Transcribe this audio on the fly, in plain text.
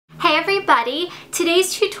Hey everybody!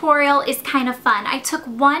 Today's tutorial is kind of fun. I took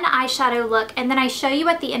one eyeshadow look and then I show you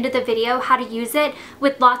at the end of the video how to use it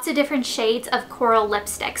with lots of different shades of coral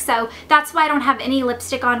lipstick. So that's why I don't have any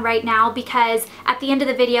lipstick on right now, because at the end of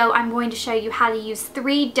the video I'm going to show you how to use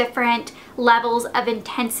 3 different levels of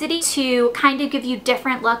intensity to kind of give you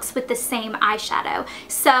different looks with the same eyeshadow.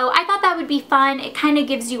 So I thought that would be fun. It kind of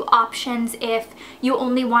gives you options if you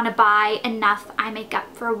only want to buy enough eye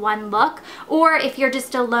makeup for one look, or if you're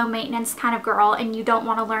just a low maintenance kind of girl and you don't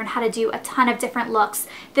want to learn how to do a ton of different looks.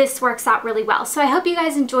 This works out really well. So I hope you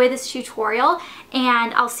guys enjoy this tutorial,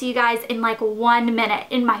 and I'll see you guys in like 1 minute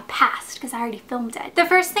in my past because I already filmed it. The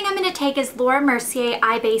first thing I'm going to take is Laura Mercier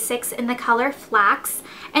Eye Basics in the color Flax,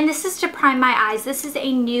 and this is to prime my eyes. This is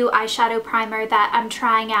a new eyeshadow primer that I'm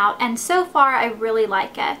trying out, and so far I really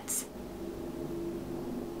like it.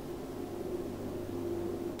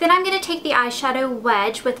 Then I'm going to take the eyeshadow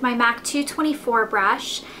Wedge with my MAC 224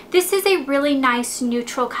 brush. This is a really nice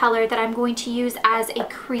neutral color that I'm going to use as a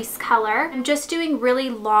crease color. I'm just doing really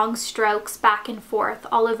long strokes back and forth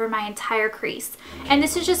all over my entire crease. And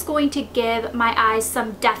this is just going to give my eyes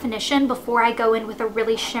some definition before I go in with a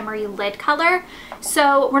really shimmery lid color.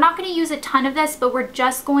 So we're not going to use a ton of this, but we're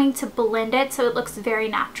just going to blend it so it looks very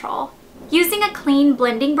natural. Using a clean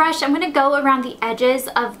blending brush, I'm going to go around the edges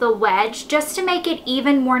of the Wedge just to make it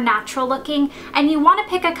even more natural looking. And you want to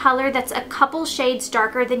pick a color that's a couple shades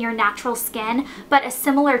darker than your natural skin, but a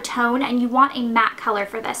similar tone, and you want a matte color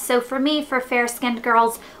for this. So for me, for fair-skinned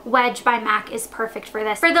girls, Wedge by MAC is perfect for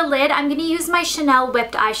this. For the lid, I'm going to use my Chanel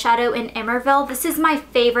Whipped Eyeshadow in Emerveille. This is my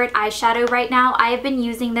favorite eyeshadow right now. I have been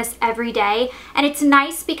using this every day, and it's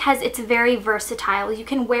nice because it's very versatile. You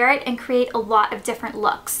can wear it and create a lot of different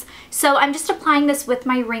looks. So I'm just applying this with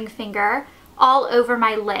my ring finger all over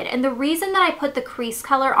my lid. And the reason that I put the crease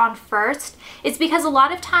color on first is because a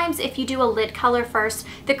lot of times if you do a lid color first,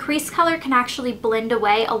 the crease color can actually blend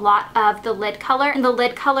away a lot of the lid color, and the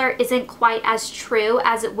lid color isn't quite as true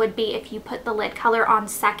as it would be if you put the lid color on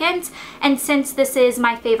second. And since this is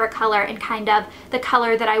my favorite color and kind of the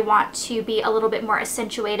color that I want to be a little bit more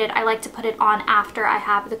accentuated, I like to put it on after I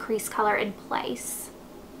have the crease color in place.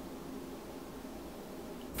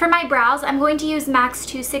 For my brows, I'm going to use MAC's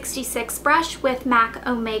 266 brush with MAC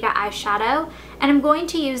Omega Eyeshadow, and I'm going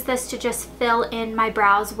to use this to just fill in my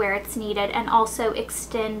brows where it's needed and also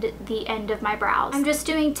extend the end of my brows. I'm just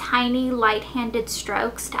doing tiny light-handed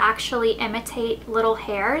strokes to actually imitate little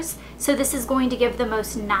hairs, so this is going to give the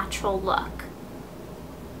most natural look.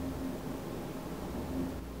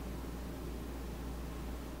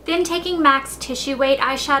 Then taking MAC's Tissueweight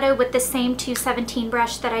eyeshadow with the same 217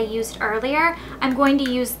 brush that I used earlier, I'm going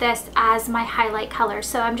to use this as my highlight color.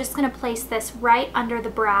 So I'm just going to place this right under the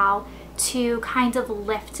brow to kind of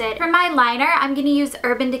lift it. For my liner, I'm going to use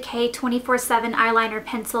Urban Decay 24/7 eyeliner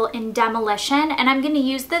pencil in Demolition, and I'm going to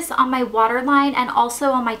use this on my waterline and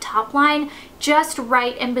also on my top line, just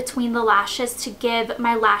right in between the lashes to give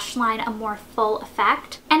my lash line a more full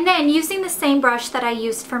effect. And then using the same brush that I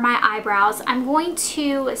used for my eyebrows, I'm going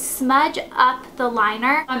to smudge up the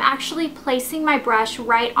liner. I'm actually placing my brush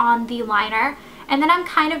right on the liner, and then I'm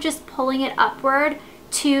kind of just pulling it upward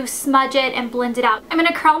to smudge it and blend it out. I'm going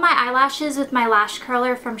to curl my eyelashes with my lash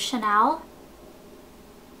curler from Chanel.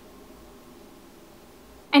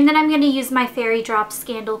 And then I'm going to use my FAIRYDROPS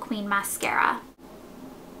Scandal Queen mascara.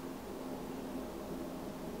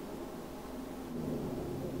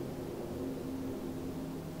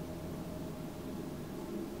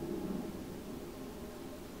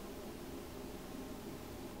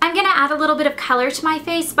 I'm going to add a little bit of color to my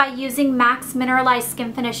face by using MAC's Mineralized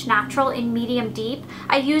Skin Finish Natural in Medium Deep.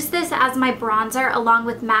 I use this as my bronzer along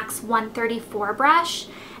with MAC's 134 brush.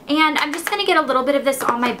 And I'm just going to get a little bit of this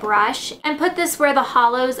on my brush and put this where the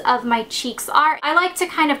hollows of my cheeks are. I like to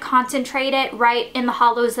kind of concentrate it right in the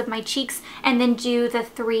hollows of my cheeks and then do the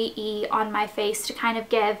 3E on my face to kind of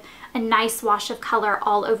give a nice wash of color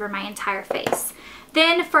all over my entire face.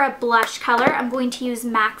 Then for a blush color, I'm going to use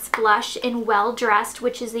MAC's blush in Well Dressed,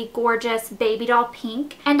 which is a gorgeous baby doll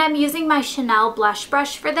pink. And I'm using my Chanel blush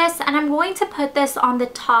brush for this, and I'm going to put this on the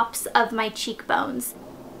tops of my cheekbones.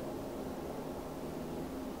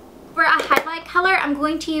 For a highlight color, I'm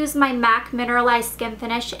going to use my MAC Mineralized Skin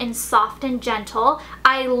Finish in Soft and Gentle.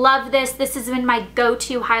 I love this. This has been my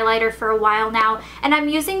go-to highlighter for a while now, and I'm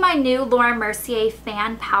using my new Laura Mercier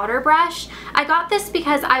Fan Powder brush. I got this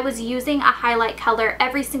because I was using a highlight color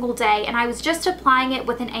every single day, and I was just applying it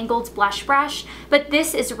with an angled blush brush, but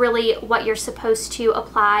this is really what you're supposed to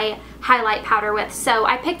apply highlight powder with. So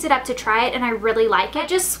I picked it up to try it, and I really like it. I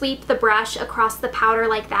just sweep the brush across the powder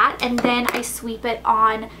like that, and then I sweep it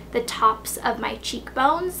on the tops of my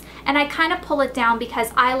cheekbones, and I kind of pull it down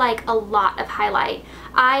because I like a lot of highlight.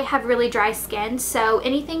 I have really dry skin, so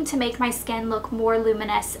anything to make my skin look more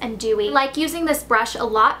luminous and dewy. I like using this brush a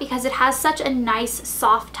lot because it has such a nice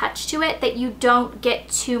soft touch to it that you don't get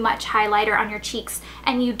too much highlighter on your cheeks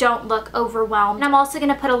and you don't look overwhelmed. And I'm also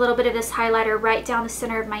going to put a little bit of this highlighter right down the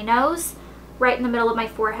center of my nose, right in the middle of my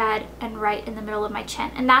forehead, and right in the middle of my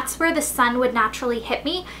chin. And that's where the sun would naturally hit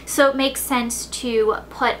me, so it makes sense to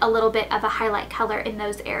put a little bit of a highlight color in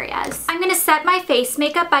those areas. I'm gonna set my face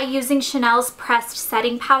makeup by using Chanel's pressed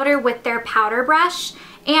setting powder with their powder brush.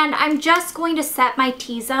 And I'm just going to set my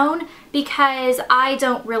T-zone because I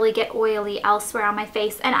don't really get oily elsewhere on my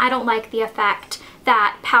face, and I don't like the effect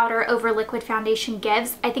that powder over liquid foundation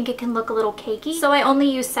gives. I think it can look a little cakey, so I only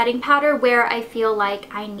use setting powder where I feel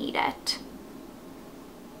like I need it.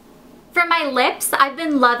 For my lips, I've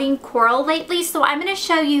been loving coral lately, so I'm going to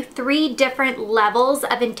show you 3 different levels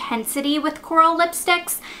of intensity with coral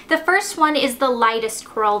lipsticks. The first one is the lightest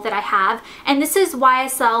coral that I have, and this is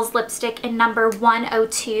YSL's lipstick in number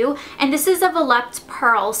 102, and this is a Volupte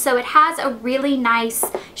Perle, so it has a really nice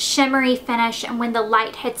shimmery finish, and when the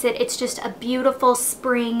light hits it, it's just a beautiful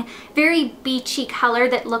spring, very beachy color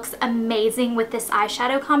that looks amazing with this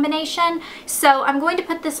eyeshadow combination. So I'm going to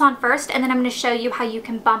put this on first, and then I'm going to show you how you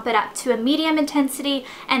can bump it up to a medium intensity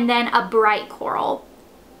and then a bright coral.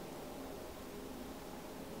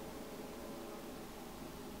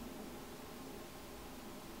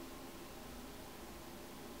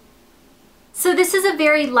 So this is a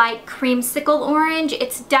very light creamsicle orange.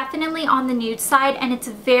 It's definitely on the nude side, and it's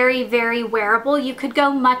very, very wearable. You could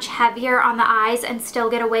go much heavier on the eyes and still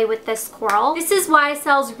get away with this coral. This is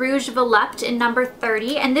YSL's Rouge Volupte in number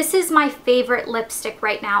 30, and this is my favorite lipstick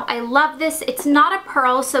right now. I love this. It's not a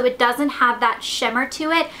pearl, so it doesn't have that shimmer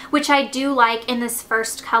to it, which I do like in this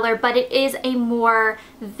first color, but it is a more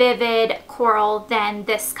vivid coral than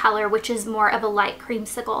this color, which is more of a light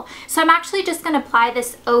creamsicle. So I'm actually just going to apply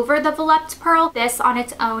this over the Volupte Pearl. This on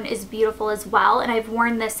its own is beautiful as well, and I've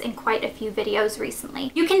worn this in quite a few videos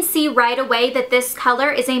recently. You can see right away that this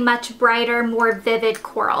color is a much brighter, more vivid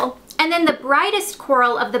coral. And then the brightest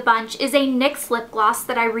coral of the bunch is a NYX lip gloss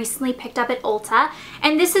that I recently picked up at Ulta,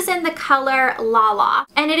 and this is in the color Lala,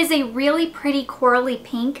 and it is a really pretty corally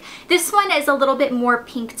pink. This one is a little bit more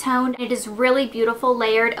pink toned. It is really beautiful,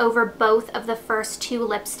 layered over both of the first 2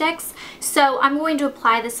 lipsticks. So I'm going to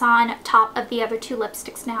apply this on top of the other 2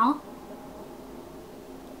 lipsticks now.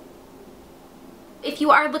 If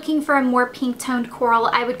you are looking for a more pink toned coral,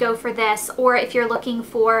 I would go for this, or if you're looking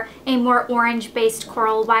for a more orange based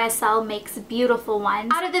coral, YSL makes beautiful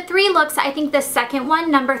ones. Out of the 3 looks, I think the second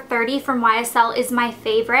one, number 30 from YSL, is my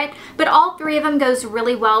favorite, but all 3 of them goes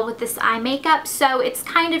really well with this eye makeup, so it's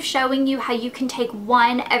kind of showing you how you can take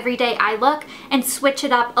one everyday eye look and switch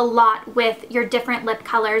it up a lot with your different lip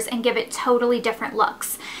colors and give it totally different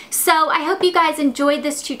looks. So I hope you guys enjoyed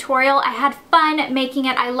this tutorial. I had fun making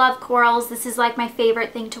it. I love corals. This is like my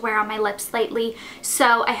favorite thing to wear on my lips lately.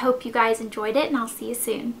 So I hope you guys enjoyed it, and I'll see you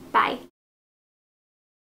soon. Bye.